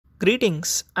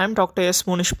Greetings, I'm Dr. S.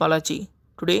 Monish Balaji.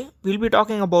 Today we'll be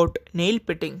talking about nail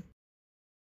pitting.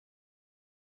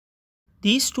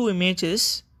 These two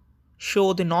images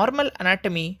show the normal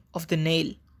anatomy of the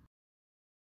nail.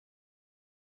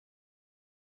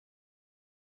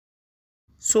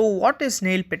 So, what is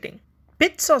nail pitting?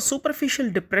 Pits are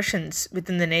superficial depressions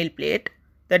within the nail plate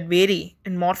that vary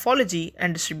in morphology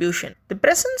and distribution. The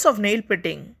presence of nail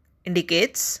pitting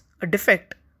indicates a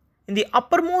defect in the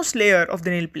uppermost layer of the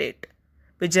nail plate,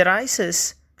 which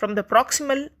arises from the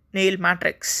proximal nail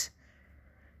matrix.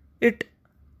 It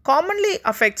commonly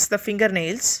affects the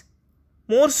fingernails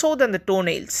more so than the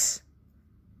toenails.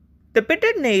 The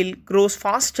pitted nail grows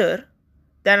faster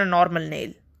than a normal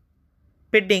nail.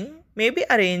 Pitting may be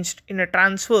arranged in a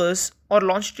transverse or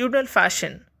longitudinal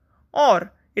fashion,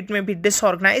 or it may be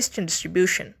disorganized in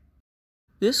distribution.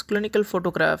 This clinical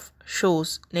photograph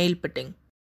shows nail pitting.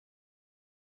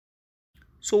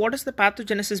 So, what is the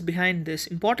pathogenesis behind this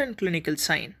important clinical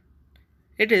sign?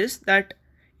 It is that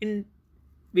in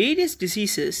various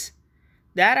diseases,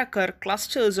 there occur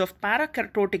clusters of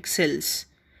parakeratotic cells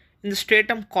in the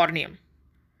stratum corneum.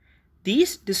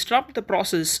 These disrupt the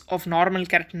process of normal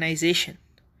keratinization.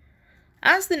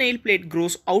 As the nail plate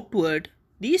grows outward,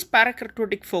 these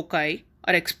parakeratotic foci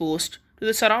are exposed to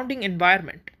the surrounding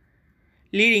environment,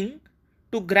 leading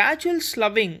to gradual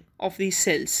sloughing of these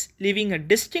cells, leaving a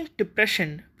distinct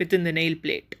depression within the nail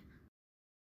plate.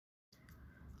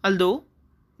 Although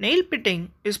nail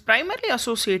pitting is primarily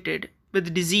associated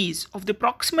with disease of the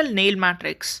proximal nail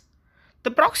matrix,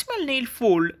 the proximal nail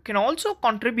fold can also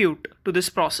contribute to this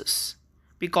process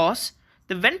because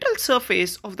the ventral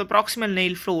surface of the proximal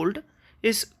nail fold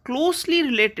is closely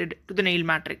related to the nail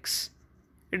matrix.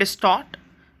 It is thought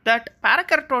that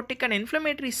parakeratotic and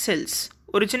inflammatory cells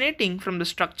originating from the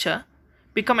structure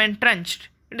become entrenched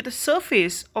into the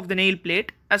surface of the nail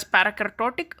plate as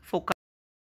parakeratotic foci.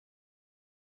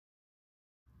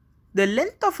 The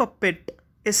length of a pit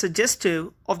is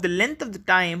suggestive of the length of the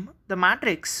time the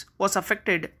matrix was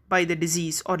affected by the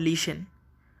disease or lesion.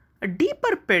 A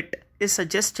deeper pit is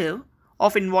suggestive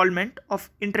of involvement of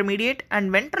intermediate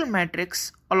and ventral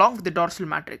matrix along with the dorsal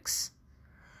matrix.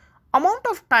 Amount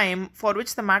of time for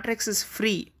which the matrix is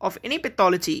free of any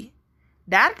pathology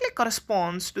directly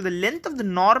corresponds to the length of the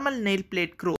normal nail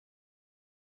plate growth.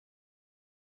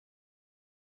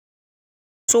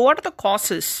 So, what are the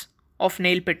causes of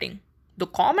nail pitting? The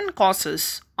common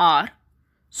causes are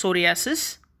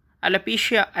psoriasis,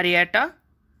 alopecia areata,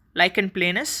 lichen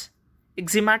planus,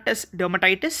 eczematous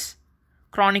dermatitis,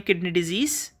 chronic kidney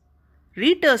disease,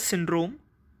 Retter's syndrome,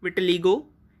 vitiligo,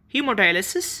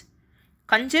 hemodialysis,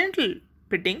 congenital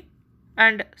pitting,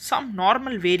 and some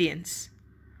normal variants.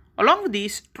 Along with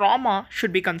these, trauma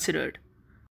should be considered.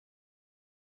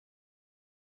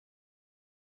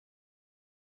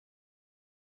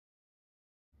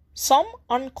 Some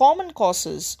uncommon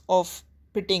causes of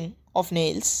pitting of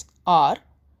nails are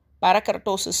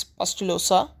parakeratosis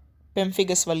pustulosa,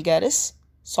 pemphigus vulgaris,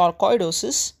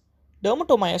 sarcoidosis,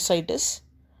 dermatomyositis,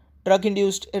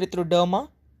 drug-induced erythroderma,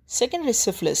 secondary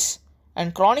syphilis,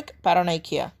 and chronic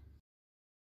paronychia.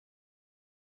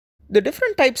 The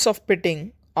different types of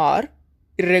pitting are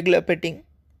irregular pitting,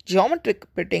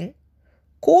 geometric pitting,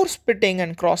 coarse pitting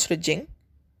and cross-ridging,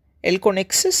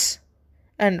 elconexis,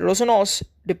 and Rosenhaus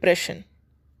depression.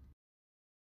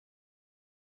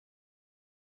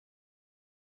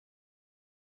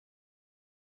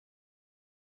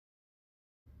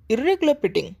 Irregular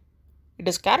pitting. It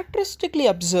is characteristically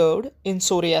observed in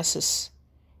psoriasis.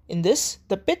 In this,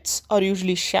 the pits are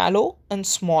usually shallow and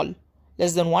small,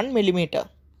 less than 1 mm.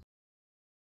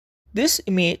 This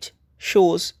image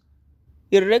shows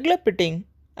irregular pitting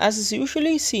as is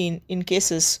usually seen in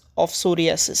cases of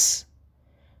psoriasis.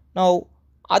 Now,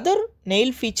 other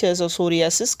nail features of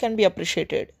psoriasis can be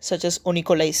appreciated, such as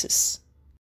onycholysis.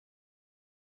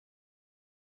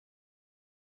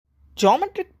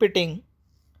 Geometric pitting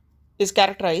is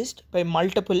characterized by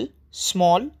multiple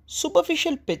small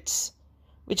superficial pits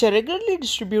which are regularly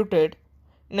distributed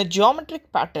in a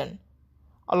geometric pattern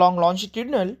along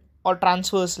longitudinal or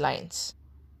transverse lines.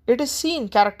 It is seen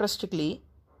characteristically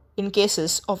in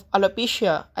cases of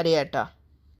alopecia areata.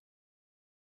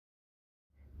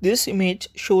 This image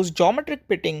shows geometric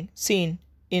pitting seen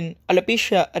in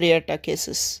alopecia areata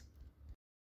cases.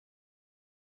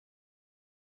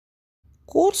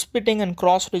 Coarse pitting and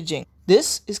cross-ridging.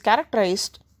 This is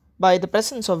characterized by the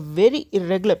presence of very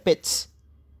irregular pits,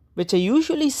 which are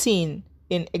usually seen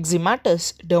in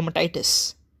eczematous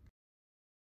dermatitis.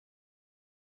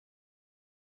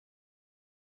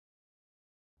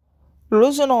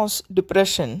 Rosenhaus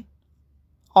depression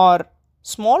or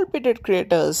small pitted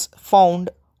craters found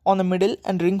on the middle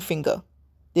and ring finger.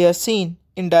 They are seen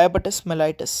in diabetes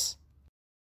mellitus.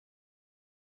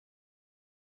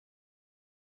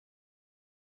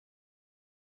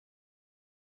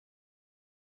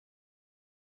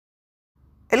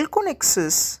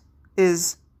 Elconexis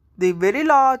is the very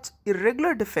large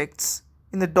irregular defects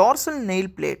in the dorsal nail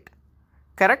plate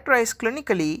characterized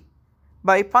clinically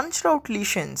by punched out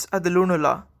lesions at the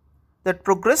lunula that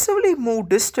progressively move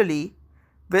distally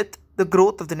with the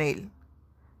growth of the nail.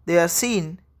 They are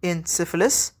seen in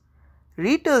syphilis,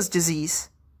 Reiter's disease,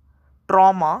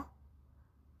 trauma,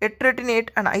 etretinate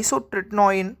and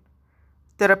isotretinoin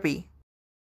therapy.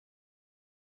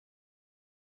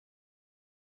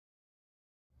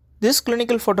 This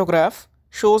clinical photograph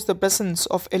shows the presence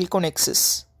of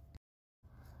elconexis.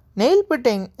 Nail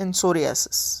pitting in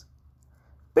psoriasis.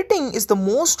 Pitting is the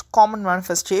most common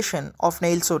manifestation of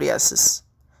nail psoriasis.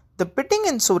 The pitting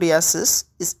in psoriasis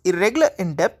is irregular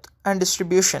in depth and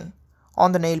distribution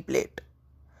on the nail plate.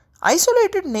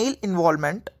 Isolated nail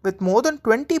involvement with more than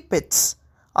 20 pits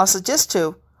are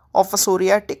suggestive of a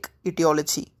psoriatic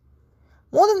etiology.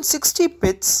 More than 60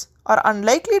 pits are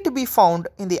unlikely to be found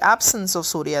in the absence of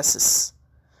psoriasis.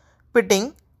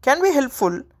 Pitting can be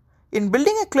helpful in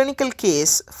building a clinical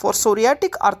case for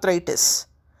psoriatic arthritis,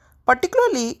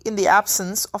 particularly in the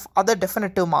absence of other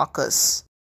definitive markers.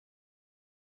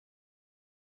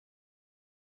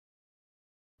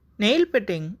 Nail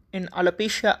pitting in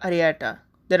alopecia areata.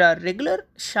 There are regular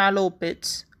shallow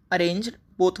pits arranged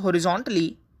both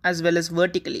horizontally as well as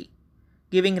vertically,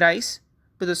 giving rise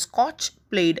to the Scotch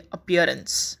plaid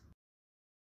appearance.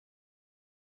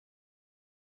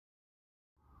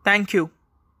 Thank you.